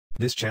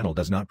This channel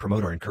does not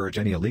promote or encourage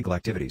any illegal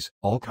activities.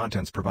 All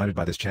contents provided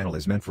by this channel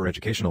is meant for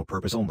educational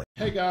purpose only.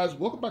 Hey guys,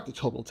 welcome back to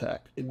Total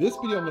Tech. In this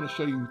video, I'm going to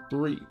show you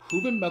 3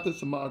 proven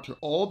methods to monitor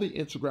all the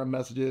Instagram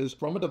messages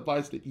from a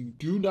device that you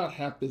do not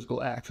have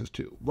physical access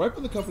to. Right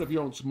from the comfort of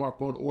your own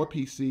smartphone or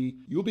PC,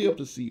 you'll be able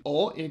to see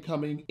all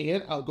incoming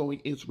and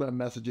outgoing Instagram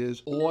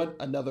messages on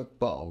another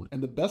phone.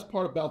 And the best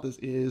part about this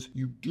is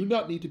you do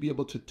not need to be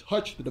able to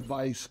touch the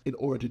device in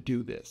order to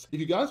do this. If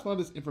you guys find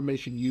this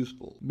information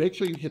useful, make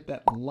sure you hit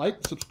that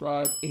like, subscribe,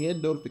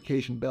 and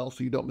notification bell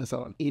so you don't miss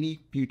out on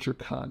any future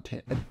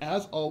content. And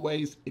as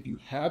always, if you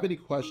have any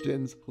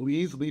questions,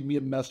 please leave me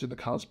a message in the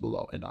comments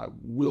below and I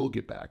will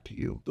get back to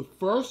you. The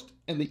first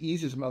and the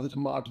easiest method to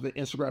monitor the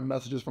Instagram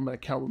messages from an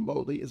account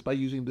remotely is by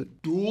using the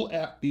dual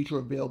app feature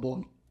available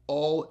on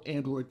all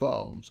Android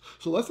phones.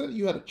 So let's say that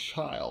you had a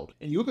child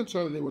and you're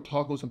concerned that they were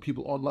talking with some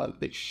people online that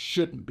they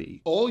shouldn't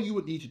be. All you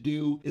would need to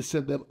do is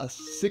send them a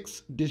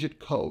 6-digit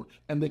code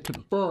and then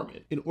confirm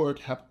it in order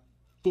to have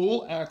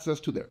full access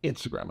to their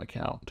Instagram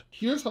account.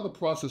 Here's how the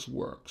process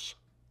works.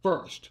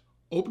 First,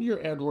 open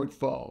your Android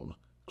phone,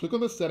 click on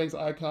the settings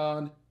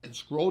icon, and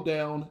scroll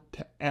down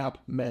to App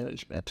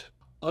Management.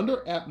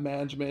 Under App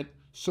Management,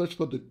 search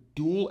for the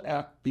Dual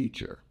App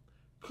feature.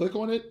 Click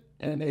on it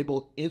and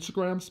enable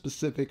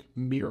Instagram-specific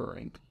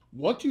mirroring.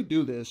 Once you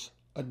do this,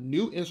 a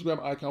new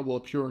Instagram icon will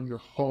appear on your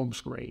home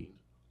screen.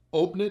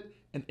 Open it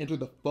and enter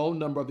the phone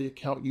number of the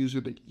account user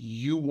that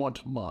you want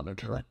to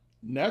monitor.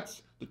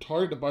 Next, the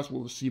target device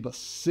will receive a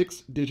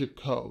 6-digit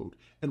code,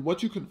 and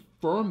once you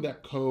confirm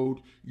that code,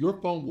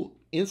 your phone will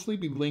instantly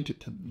be linked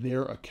to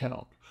their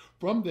account.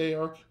 From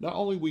there, not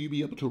only will you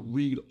be able to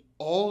read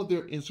all of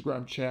their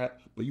Instagram chat,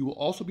 but you will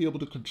also be able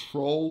to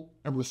control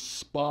and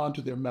respond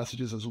to their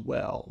messages as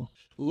well.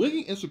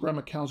 Linking Instagram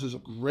accounts is a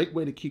great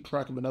way to keep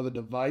track of another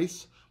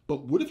device,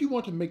 but what if you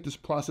want to make this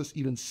process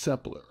even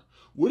simpler?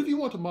 What if you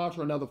want to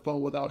monitor another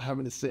phone without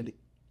having to send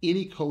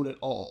any code at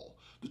all?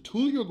 The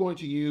tool you're going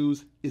to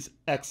use is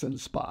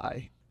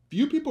𝐥𝐢𝐤𝐤𝐞.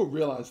 Few people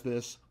realize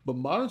this, but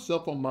modern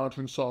cell phone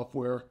monitoring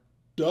software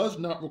does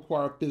not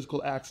require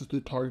physical access to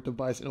the target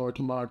device in order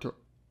to monitor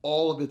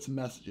all of its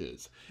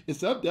messages.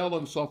 Instead of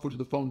downloading software to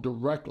the phone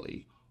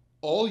directly,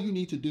 all you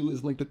need to do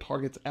is link the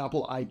target's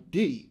Apple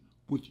ID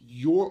with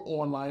your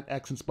online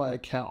𝐥𝐢𝐤𝐤𝐞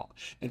account.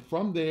 And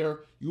from there,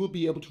 you will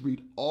be able to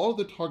read all of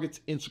the target's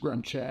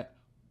Instagram chat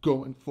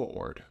going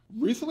forward.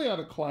 Recently, I had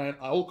a client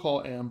I will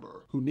call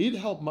Amber, who needed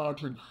help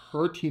monitoring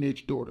her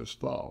teenage daughter's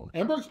phone.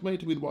 Amber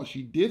explained to me that while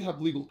she did have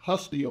legal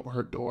custody over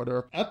her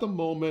daughter, at the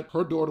moment,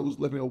 her daughter was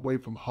living away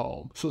from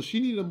home. So she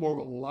needed a more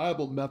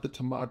reliable method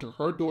to monitor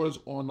her daughter's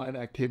online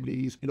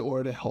activities in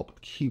order to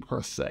help keep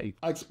her safe.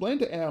 I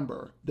explained to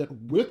Amber that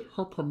with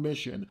her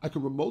permission, I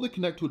could remotely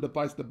connect to a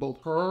device that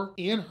both her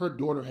and her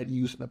daughter had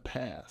used in the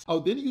past. I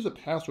would then use a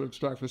password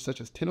extractor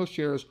such as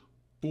Tenoshare's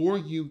For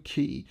You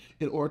key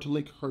in order to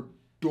link her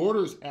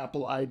daughter's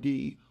Apple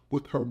ID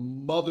with her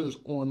mother's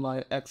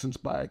online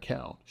𝐥𝐢𝐤𝐤𝐞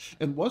account.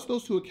 And once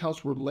those two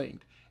accounts were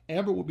linked,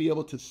 Amber would be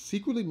able to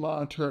secretly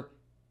monitor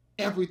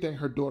everything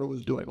her daughter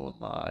was doing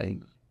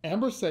online.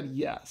 Amber said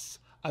yes.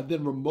 I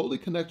then remotely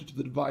connected to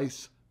the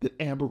device that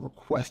Amber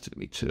requested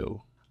me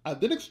to. I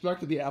then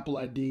extracted the Apple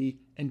ID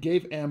and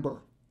gave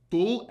Amber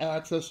full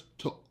access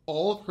to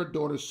all of her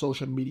daughter's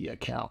social media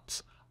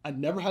accounts. I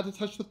never had to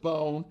touch the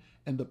phone,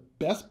 and the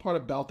best part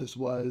about this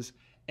was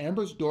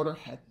Amber's daughter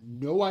had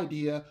no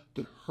idea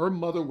that her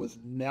mother was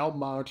now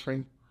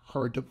monitoring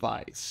her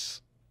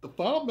device. The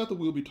final method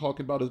we'll be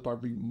talking about is by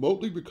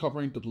remotely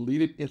recovering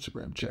deleted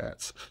Instagram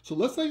chats. So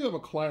let's say you have a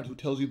client who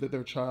tells you that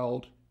their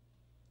child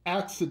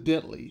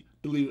accidentally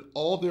deleted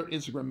all their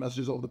Instagram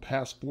messages over the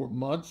past 4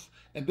 months,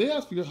 and they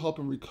ask for your help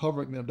in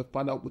recovering them to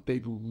find out what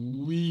they've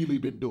really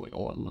been doing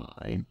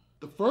online.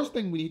 The first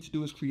thing we need to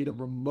do is create a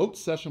remote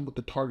session with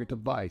the target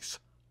device.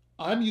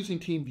 I'm using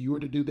TeamViewer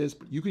to do this,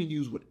 but you can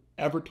use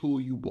whatever tool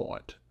you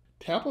want.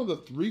 Tap on the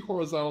 3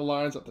 horizontal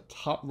lines at the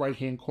top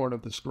right-hand corner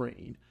of the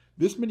screen.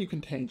 This menu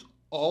contains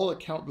all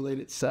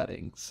account-related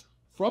settings.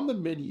 From the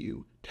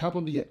menu, tap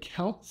on the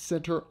Account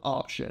Center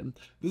option.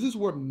 This is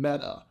where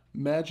Meta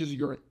manages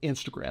your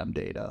Instagram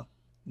data.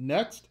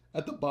 Next,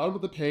 at the bottom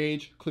of the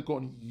page, click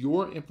on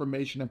Your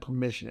Information and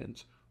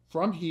Permissions.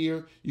 From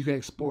here, you can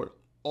export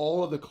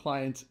all of the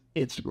client's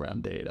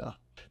Instagram data.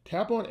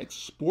 Tap on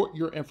Export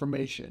Your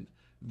Information.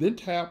 Then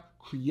tap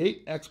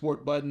Create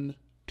Export button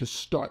to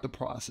start the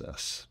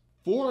process.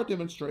 For our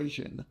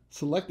demonstration,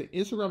 select the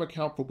Instagram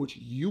account for which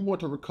you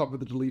want to recover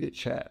the deleted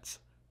chats.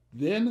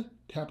 Then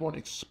tap on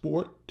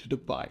Export to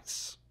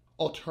Device.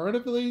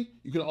 Alternatively,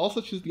 you can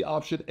also choose the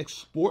option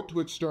Export to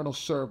External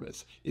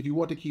Service if you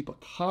want to keep a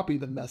copy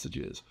of the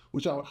messages,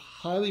 which I would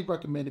highly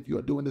recommend if you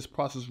are doing this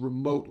process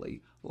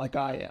remotely, like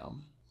I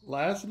am.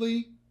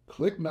 Lastly,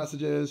 click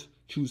Messages,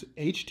 choose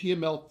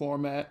HTML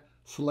format,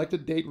 select a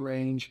date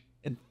range,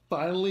 and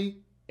finally,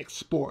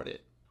 export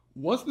it.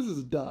 Once this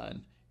is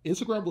done,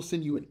 Instagram will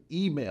send you an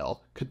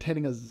email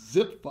containing a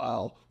zip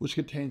file which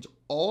contains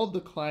all of the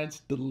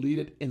client's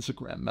deleted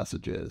Instagram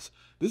messages.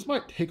 This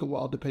might take a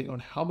while depending on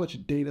how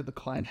much data the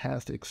client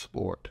has to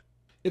export.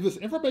 If this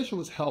information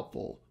was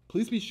helpful,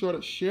 please be sure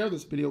to share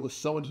this video with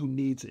someone who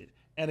needs it.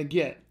 And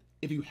again,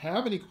 if you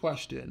have any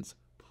questions,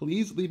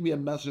 please leave me a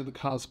message in the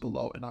comments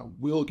below and I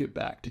will get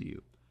back to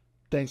you.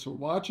 Thanks for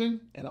watching,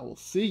 and I will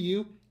see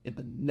you in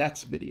the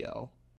next video.